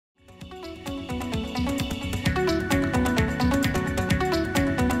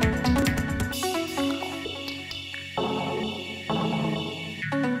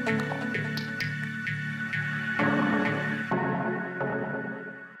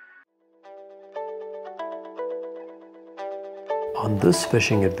On this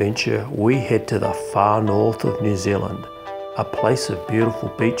fishing adventure, we head to the far north of New Zealand, a place of beautiful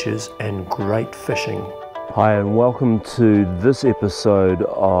beaches and great fishing. Hi and welcome to this episode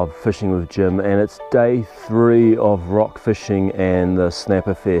of Fishing with Jim, and it's day 3 of rock fishing and the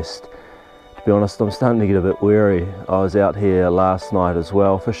Snapper Fest. To be honest, I'm starting to get a bit weary. I was out here last night as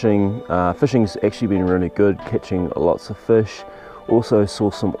well fishing. Fishing's actually been really good, catching lots of fish. Also saw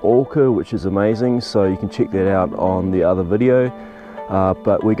some orca, which is amazing, so you can check that out on the other video.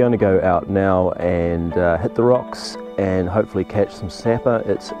 But we're going to go out now and hit the rocks and hopefully catch some snapper.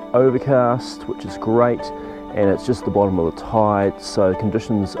 It's overcast, which is great, and it's just the bottom of the tide, so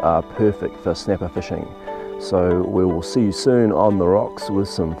conditions are perfect for snapper fishing. So we will see you soon on the rocks with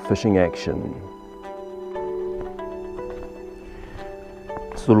some fishing action.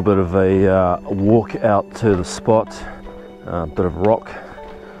 It's a little bit of a walk out to the spot, a bit of rock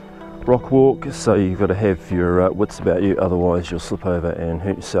walk, so you've got to have your wits about you, otherwise you'll slip over and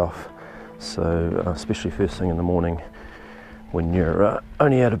hurt yourself. So especially first thing in the morning when you're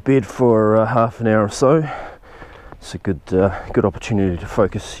only out of bed for half an hour or so, it's a good opportunity to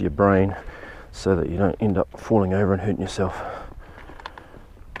focus your brain so that you don't end up falling over and hurting yourself.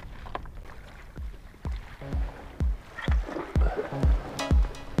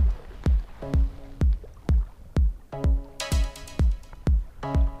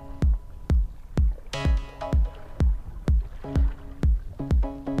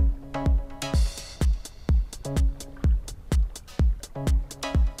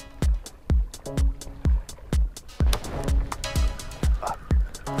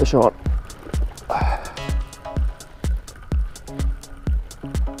 Fish on. I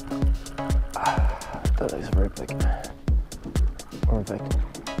don't think it's very big. Or in fact,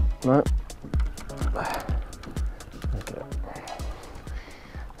 no. Okay.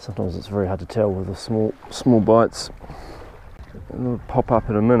 Sometimes it's very hard to tell with the small bites. And it'll pop up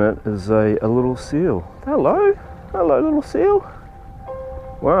in a minute is a little seal. Hello, little seal.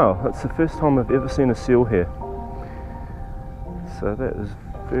 Wow, that's the first time I've ever seen a seal here. So that is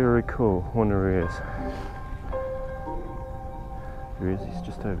very cool. Wonder where he is. There he is, he's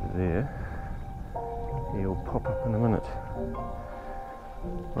just over there. He'll pop up in a minute.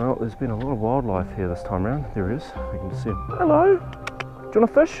 Well, there's been a lot of wildlife here this time around. There he is, we can just see him. Hello! Do you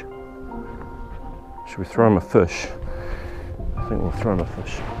want a fish? Should we throw him a fish? I think we'll throw him a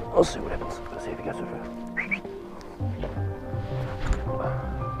fish. I'll see what happens. Let's see if he goes over.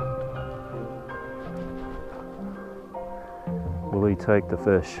 Will he take the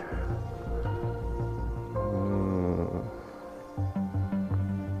fish?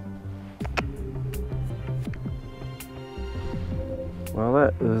 Well,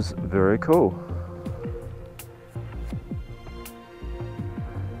 that is very cool.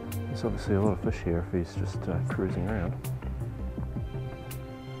 There's obviously a lot of fish here if he's just cruising around.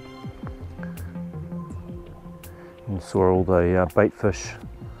 You saw all the bait fish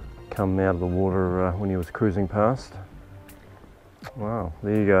come out of the water when he was cruising past. Wow,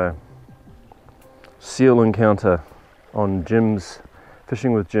 there you go. Seal encounter on Jim's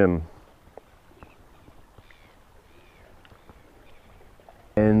Fishing with Jim.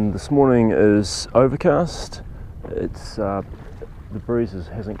 And this morning is overcast. It's the breeze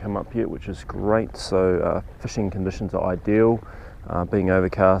hasn't come up yet, which is great, so fishing conditions are ideal. Being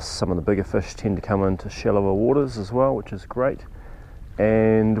overcast, some of the bigger fish tend to come into shallower waters as well, which is great.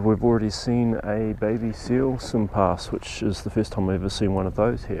 And we've already seen a baby seal swim past, which is the first time I've ever seen one of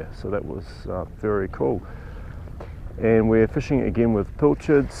those here, so that was very cool. And we're fishing again with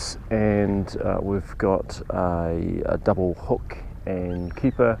Pilchards, and we've got a double hook and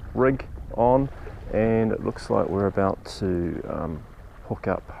keeper rig on, and it looks like we're about to hook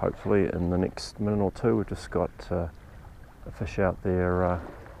up hopefully in the next minute or two. We've just got a fish out there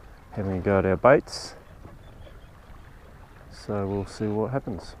having a go at our baits. So we'll see what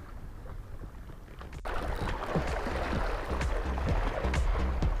happens.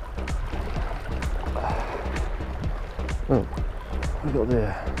 Oh, we got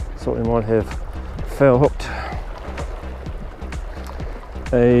there. Thought we might have foul hooked.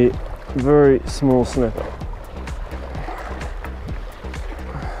 A very small snapper.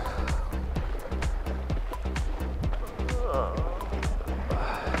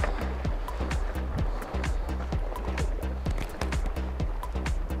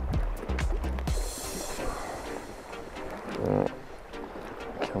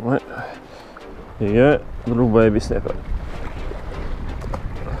 Come on. There you go, little baby snapper.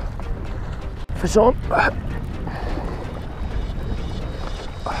 Fish on.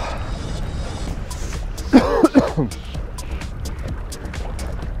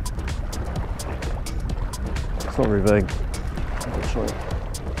 It's not very big. unfortunately.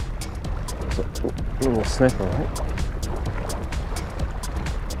 It's a little snapper, I think.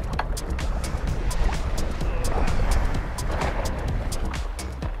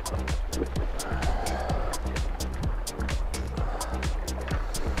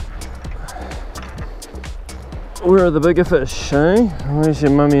 Where are the bigger fish, eh? Where's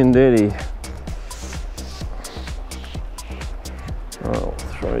your mummy and daddy? I'll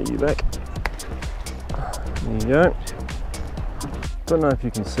throw you back. There you go. Don't know if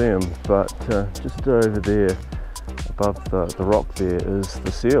you can see him, but just over there, above the rock there, is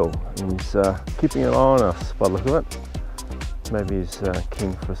the seal. And he's keeping an eye on us by the look of it. Maybe he's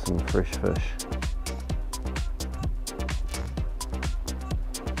keen for some fresh fish.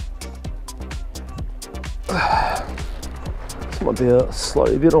 This might be a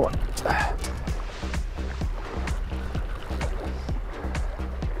slightly better one.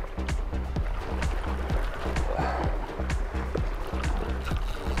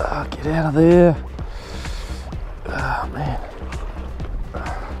 Oh, get out of there. Oh man.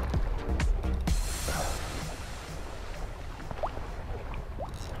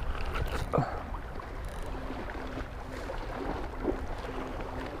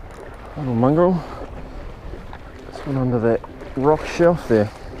 Little mongrel. This one under that rock shelf there.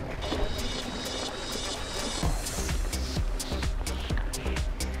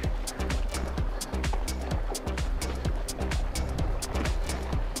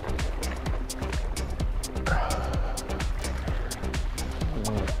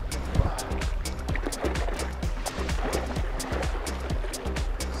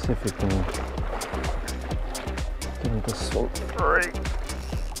 See if we can get him to swim free.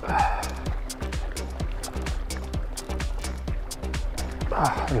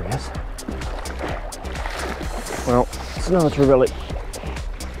 Ah, there he is. Well, it's another trevally.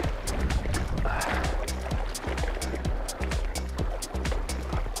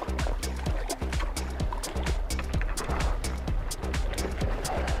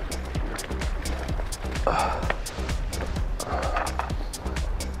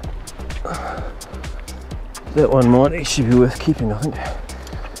 That one might actually be worth keeping, I think.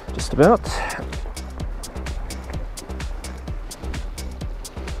 Just about.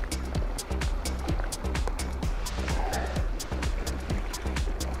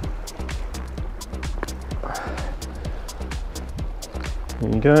 There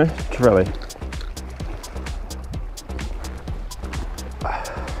you go, trevally.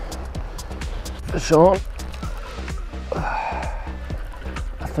 Fish on.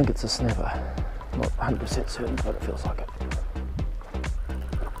 I think it's a snapper. Not 100% certain, but it feels like it.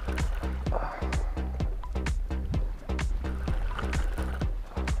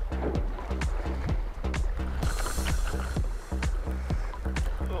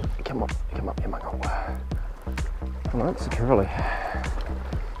 Oh, come up, you mongrel. Oh no, it's a trevally.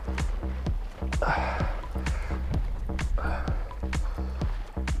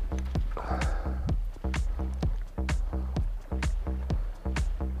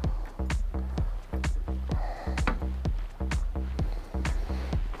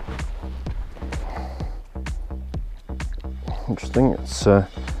 Interesting, it's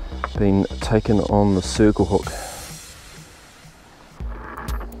been taken on the circle hook.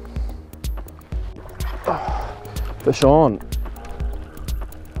 Oh, fish on.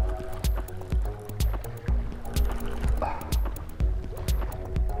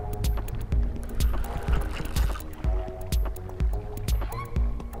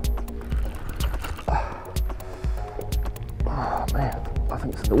 Oh man, I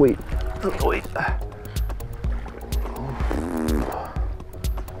think it's in the weed. It's in the weed.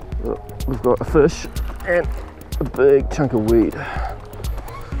 We've got a fish and a big chunk of weed.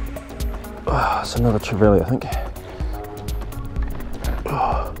 Oh, it's another trevally, I think.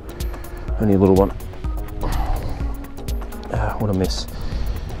 Oh, only a little one. Oh, what a mess.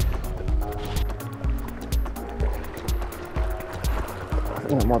 I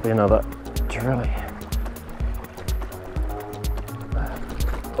think it might be another trevally.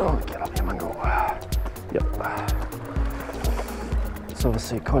 Oh, get up here, mongrel. Yep. There's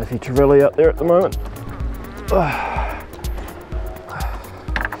obviously quite a few trevally out there at the moment. Oh.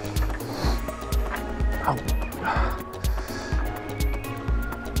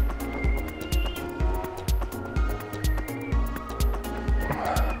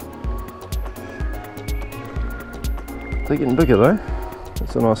 They're getting bigger though.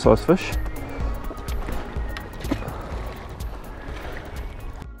 It's a nice sized fish.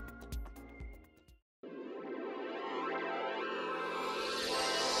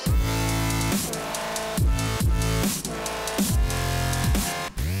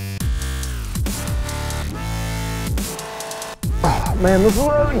 Man, this is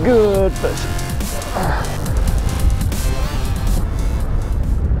really good fish.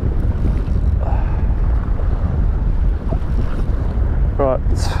 Right,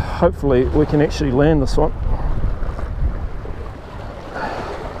 hopefully we can actually land this one.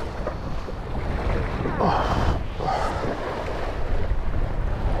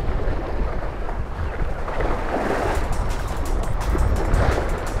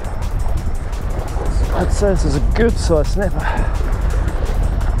 I'd say this is a good size snapper.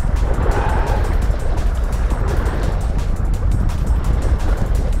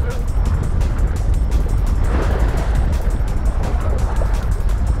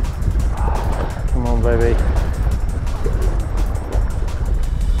 Come on, baby.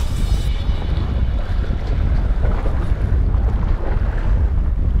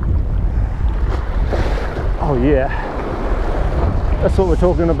 Oh yeah, that's what we're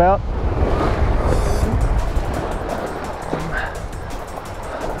talking about.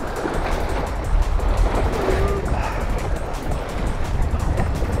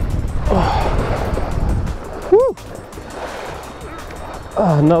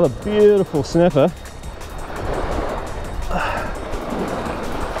 Oh, another beautiful snapper.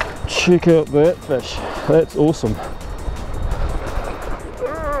 Check out that fish, that's awesome.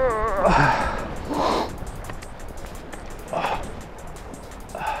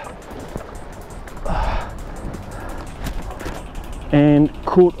 And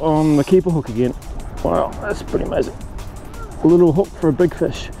caught on the keeper hook again. Wow, that's pretty amazing. A little hook for a big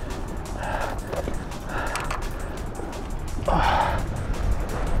fish.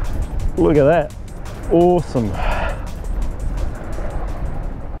 Look at that, awesome.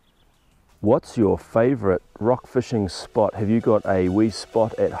 What's your favourite rock fishing spot? Have you got a wee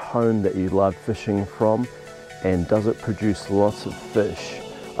spot at home that you love fishing from, and does it produce lots of fish?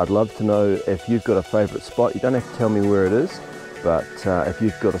 I'd love to know if you've got a favourite spot. You don't have to tell me where it is, but if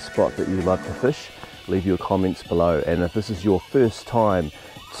you've got a spot that you love to fish, leave your comments below. And if this is your first time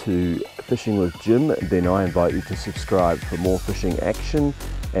to Fishing with Jim, then I invite you to subscribe for more fishing action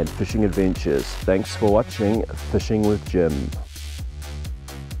and fishing adventures. Thanks for watching Fishing with Jim.